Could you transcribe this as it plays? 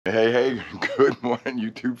Hey, good morning,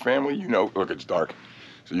 YouTube family. You know, look, it's dark,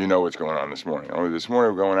 so you know what's going on this morning. Only this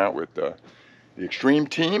morning we're going out with the Extreme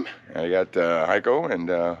team. I got Heiko and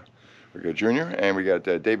we got Junior, and we got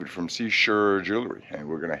David from Seashore Jewelry, and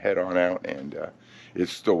we're gonna head on out. And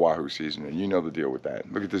it's still Wahoo season, and you know the deal with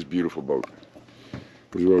that. Look at this beautiful boat.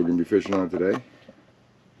 This is what we're gonna be fishing on today.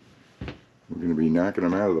 We're gonna be knocking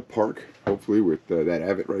them out of the park, hopefully, with that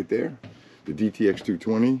Avid right there, the DTX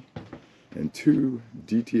 220. And two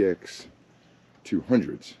DTX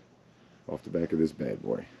 200s off the back of this bad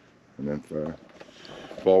boy. And then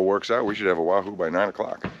if all works out, we should have a Wahoo by 9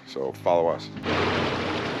 o'clock. So follow us.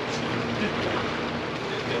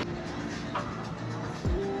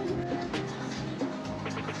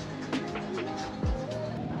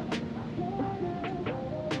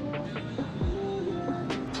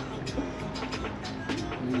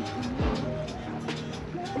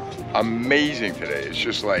 Amazing today. It's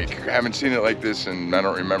just like, I haven't seen it like this, and I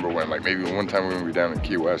don't remember when. Like maybe one time when we were down in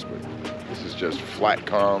Key West, but this is just flat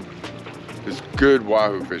calm. It's good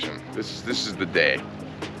Wahoo fishing. This is the day.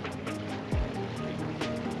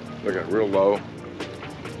 Look at it, real low.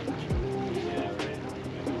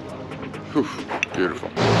 Whew, beautiful.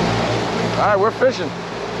 All right, we're fishing.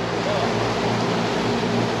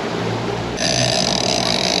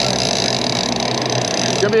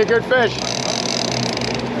 It's gonna be a good fish.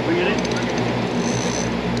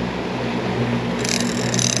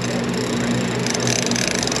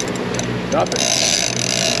 Nothing.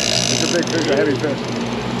 It's a big fish, a heavy fish.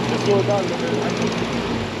 Just slow it down a little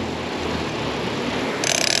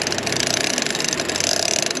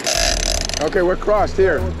bit. Okay, we're crossed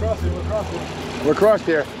here. We're crossing. We're crossed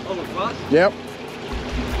here. Oh, we're crossed? Yep.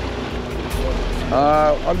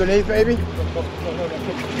 Underneath, maybe?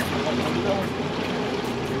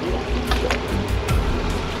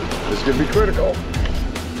 This could be critical.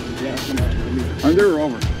 Yeah, under or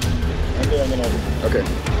over? Under and then over. Okay.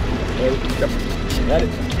 Yep. Got it?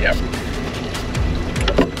 Yep.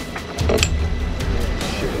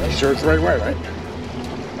 Sure it's the right way, right?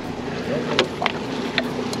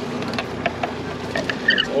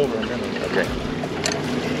 It's over and then over. Okay.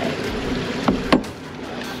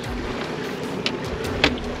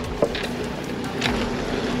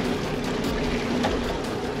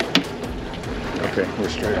 Okay, we're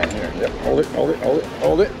straight on here. Yep, hold it, hold it, hold it,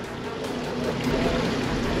 hold it.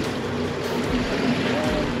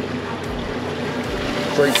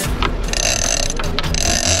 Straight.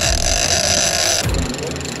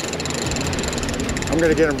 I'm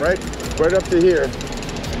gonna get him right up to here,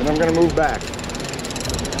 and I'm gonna move back.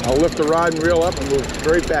 I'll lift the rod and reel up and move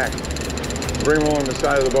straight back. Bring him along the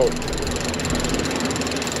side of the boat.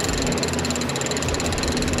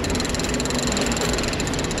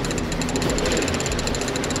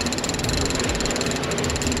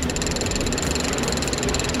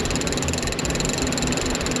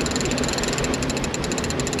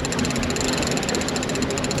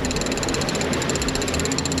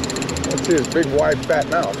 See his big, wide, fat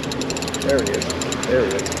mouth. There he is. There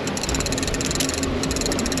he is.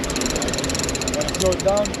 Slow it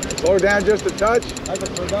down. Slow down just a touch. I can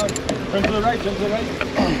slow down. Turn to the right. Turn to the right.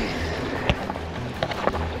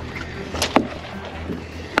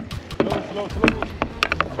 Slow, slow,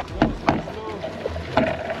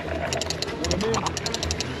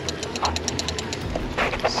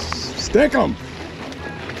 slow. Stick him.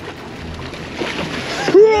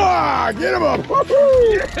 Get him up!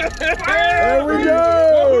 Yeah. There we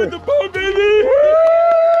go! With the boat, baby!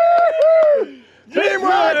 Teamwork,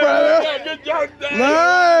 brother! Yeah, good job, Dad.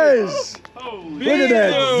 Nice! Look at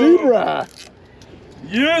that zebra!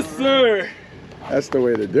 Yes, sir! That's the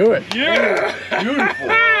way to do it. Yeah! Beautiful!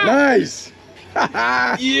 Nice!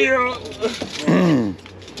 Yeah!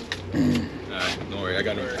 Alright, don't worry, I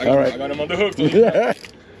got him on the hook. Yeah.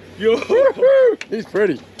 Yo! He's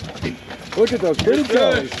pretty. Look at those pretty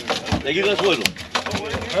toes. They give us wiggle.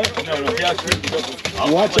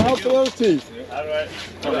 Watch out for those teeth. All right.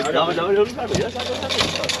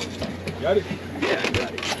 Got it? Yeah, I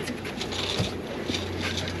got it.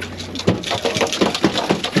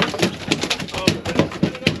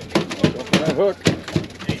 That hook.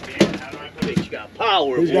 He's got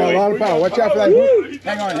power. He's got a lot of power. Watch out for that hook.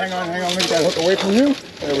 Hang on. Let that hook away from you.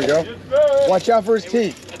 There we go. Watch out for his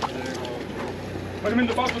teeth. Put him in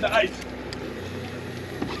the box with the ice.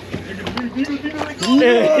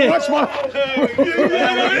 Yeah, watch my.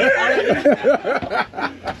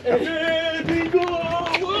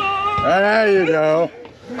 There you go.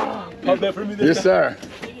 Yes, sir.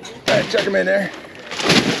 All right, chuck him in there.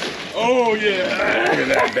 Oh, yeah. Look at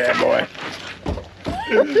that bad boy.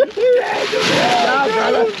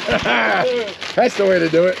 That's the way to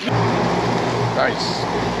do it. Nice.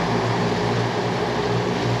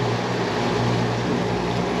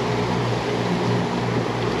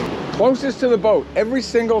 Closest to the boat. Every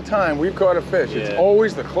single time we've caught a fish, it's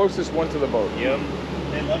always the closest one to the boat. Yep.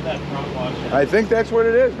 They love that front wash. I think that's what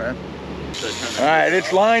it is, man. All right,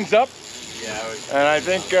 it's lines up. Yeah. And I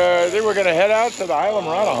think they were going to head out to the Isla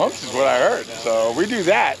Morada humps is what I heard. So we do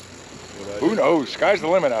that. Who knows? Sky's the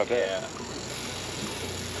limit out there. Yeah.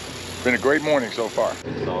 It's been a great morning so far.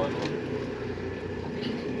 Solid.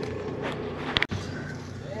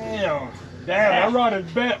 Damn, that rod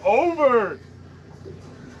is bent over.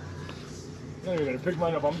 I'm not even gonna pick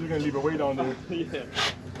mine up. I'm just gonna leave it way down there. Yeah.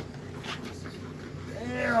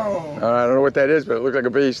 Damn. I don't know what that is, but it looked like a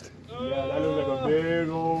beast. Yeah, that looks like a big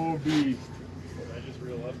old beast. I just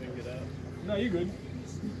reel up and get out. No, you're good.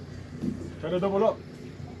 Try to double up.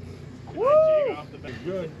 Woo!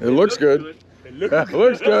 Good. It looks good. It looks It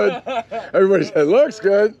looks good. Everybody said, looks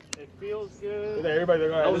good. It feels good. Everybody,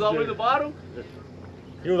 I was all the way at the bottom?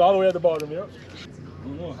 He was all the way at the bottom, yep.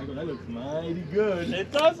 Oh, Heiko, that looks mighty good.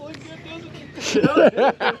 It does look good, doesn't it?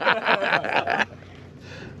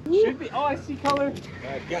 Should be. Oh, I see color.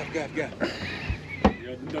 Gap. Yeah,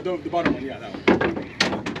 the bottom one, yeah, that one.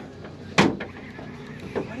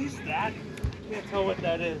 What is that? I can't tell what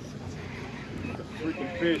that is.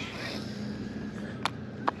 Freaking fish.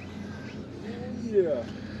 Yeah.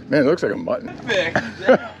 Man, it looks like a mutton.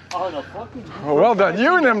 Oh, the fucking. Oh, well done.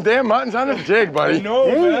 You and them damn muttons on the jig, buddy. I know,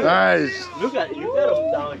 man. Nice. Look at you got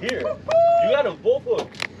them down here. You got them both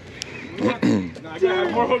hooked. Nah, I gotta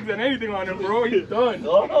have more hooks than anything on him, bro. He's done.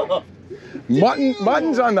 Oh.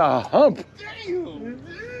 Mutton's on the hump.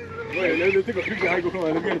 Wait, let's take a picture. Heiko, come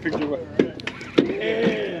on, let's get a picture.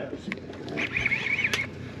 Yeah.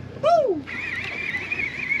 Woo!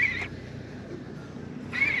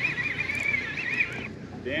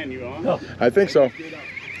 Dan, you on? I think so.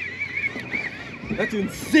 That's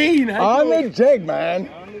insane, Heiko. On the jig, man.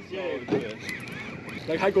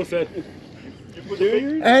 Like Heiko said.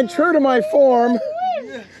 And true to my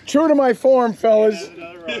form, fellas.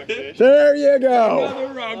 There you go.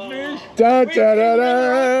 Another rockfish. Da, da, da,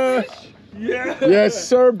 da. Yeah. Yes,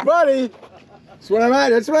 sir, buddy. That's what I'm at.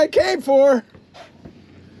 That's what I came for.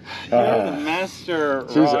 Master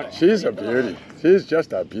She's a beauty. She's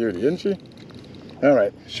just a beauty, isn't she? All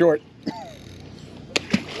right, short.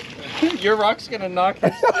 Your rock's gonna knock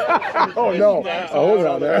his. Oh no! Hold it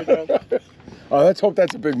on there. Oh, let's hope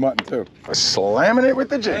that's a big mutton too. Slamming it with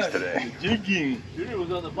the jigs today. Jigging. Dude, it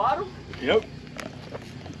was on the bottom? Yep.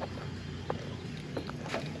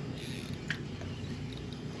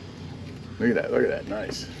 Look at that!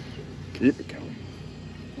 Nice. Keep it coming.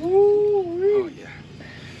 Oh, yeah.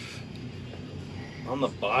 On the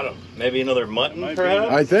bottom. Maybe another mutton,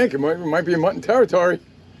 perhaps? I think it might be a mutton territory.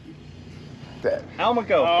 That.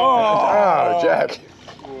 Almaco. Oh, Jack.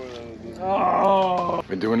 Oh.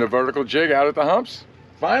 Been doing the vertical jig out at the humps.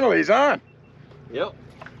 Finally, he's on. Yep.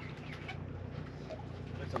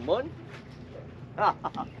 It's a mutton? That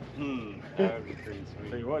would be pretty Tell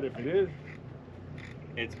sweet. you what, if it is,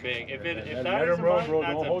 It's big. If let that is him a run, mutton, bro.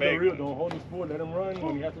 that's Don't a hold the big reel. one. Don't hold the spool. Let him run.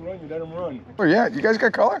 When you have to run, you let him run. Oh yeah, you guys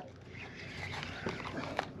got color?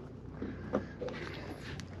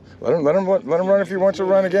 Let him run if he wants to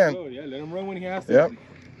run again. Oh, yeah, let him run when he has to. Yep.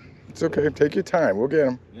 It's okay. Take your time. We'll get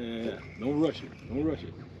him Yeah. Don't rush it. Don't rush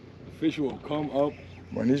it. The fish will come up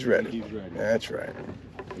when he's when ready. he's ready. That's right.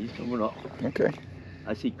 He's coming up. Okay.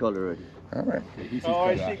 I see color already. All right. Yeah, he sees Oh,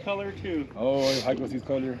 I color. see color too. Oh, Heiko sees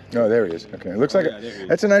color. Oh, there he is. Okay. It looks like Yeah, there he is.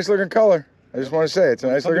 that's a nice looking color. I just want to say it's a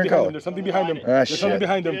nice looking color. There's something behind him. Ah, There's shit. something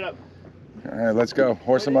behind Get him. up. All right, let's go.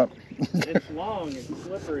 Horse him up. It's long. It's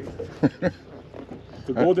slippery. It's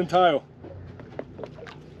a golden tile.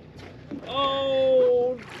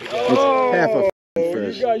 Oh. It's half a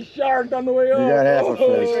fish. You got sharked on the way up. You got half a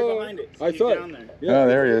fish. Behind it. I saw it. Oh,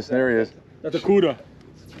 there he is. There he is. That's a cuda.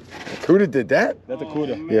 Cuda did that? That's a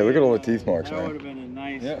cuda. Yeah, look at all the teeth marks, That would man. have been a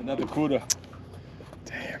nice. Yeah, that's a cuda.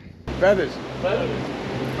 Damn. Feathers.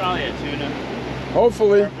 Probably a tuna.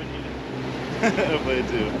 Hopefully. Hopefully a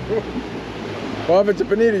tuna. Well, if it's a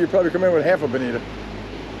bonita, you probably come in with half a bonita.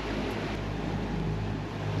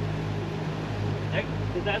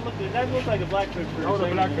 Does that look like a blackfish? Hold the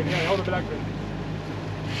blackfin. Yeah, hold the blackfin.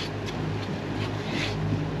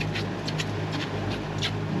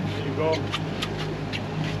 There you go. I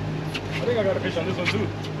think I got a fish on this one too.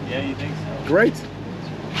 Yeah, you think so? Great.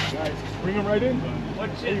 Guys, bring him right in.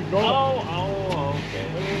 What's There it? you go. Oh,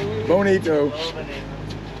 okay. Bonito. Oh, banana.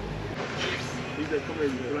 He said, come here,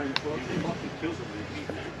 you blind fuck.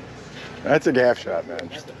 That's a gaff shot, man.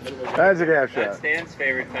 That's a gaff That's shot. Stan's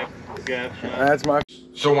favorite type of gaff shot. That's my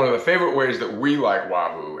So one of the favorite ways that we like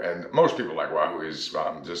Wahoo, and most people like Wahoo, is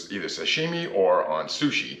just either sashimi or on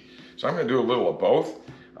sushi. So I'm gonna do a little of both,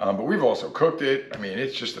 but we've also cooked it. I mean,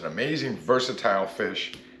 it's just an amazing, versatile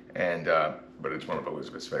fish, and but it's one of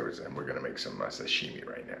Elizabeth's favorites, and we're gonna make some sashimi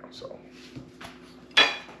right now, so.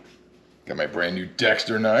 Got my brand new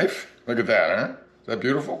Dexter knife. Look at that, huh? Is that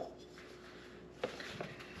beautiful?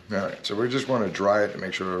 All right, so we just wanna dry it to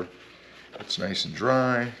make sure it's nice and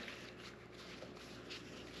dry.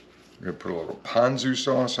 I'm gonna put a little ponzu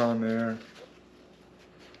sauce on there.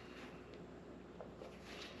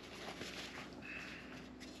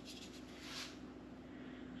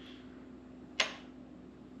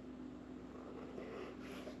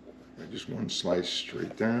 Just one slice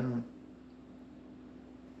straight down.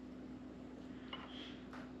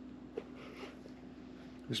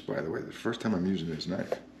 This, by the way, the first time I'm using this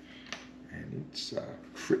knife, and it's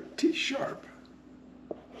pretty sharp.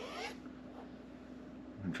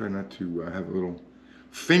 I'm trying not to have a little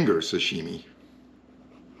finger sashimi.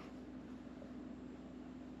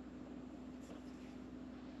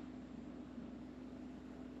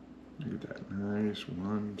 Look at that, nice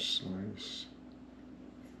one slice.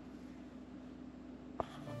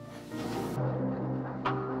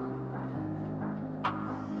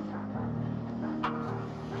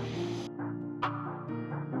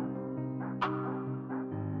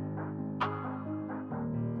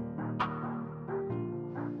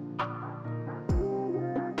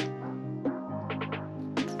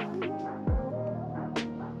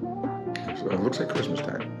 So it looks like Christmas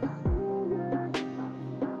time.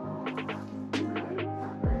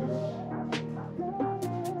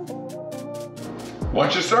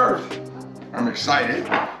 Lunch is served. I'm excited,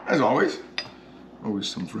 as always. Always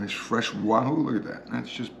some fresh Wahoo. Look at that. That's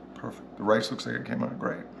just perfect. The rice looks like it came out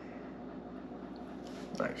great.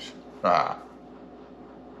 Nice. Ah.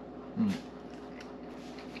 Mm.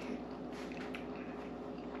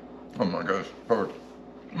 Oh my gosh, perfect.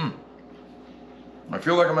 Mm. I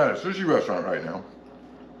feel like I'm at a sushi restaurant right now.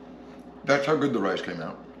 That's how good the rice came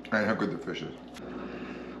out and how good the fish is.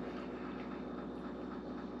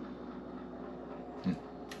 Mm.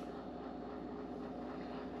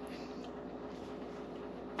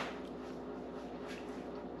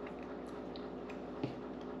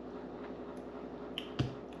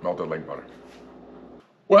 Melted like butter.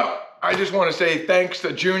 Well, I just want to say thanks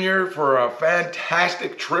to Junior for a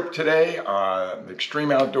fantastic trip today.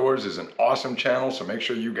 Extreme Outdoors is an awesome channel, so make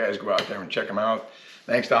sure you guys go out there and check him out.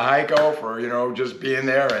 Thanks to Heiko for, you know, just being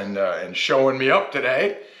there and showing me up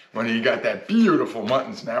today when he got that beautiful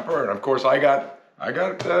mutton snapper. And of course, I got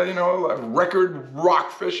you know, a record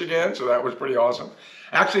rockfish again, so that was pretty awesome.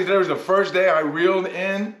 Actually, today was the first day I reeled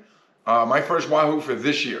in my first Wahoo for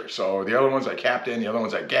this year. So the other ones I capped in, the other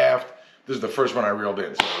ones I gaffed. This is the first one I reeled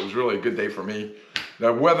in, so it was really a good day for me.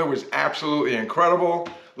 The weather was absolutely incredible.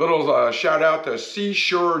 Little shout out to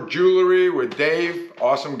Seashore Jewelry with Dave,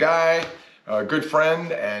 awesome guy, good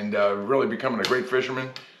friend, and really becoming a great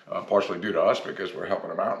fisherman, partially due to us because we're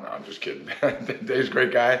helping him out. No, I'm just kidding. Dave's a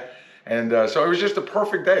great guy. And so it was just a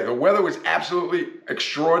perfect day. The weather was absolutely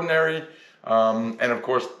extraordinary. And of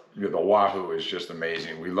course, the Wahoo is just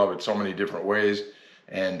amazing. We love it so many different ways.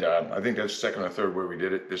 And I think that's the second or third way we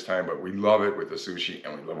did it this time, but we love it with the sushi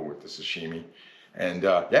and we love it with the sashimi. And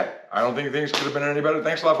yeah, I don't think things could have been any better.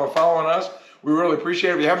 Thanks a lot for following us. We really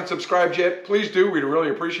appreciate it. If you haven't subscribed yet, please do. We'd really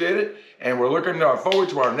appreciate it. And we're looking forward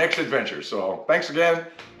to our next adventure. So thanks again.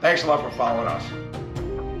 Thanks a lot for following us.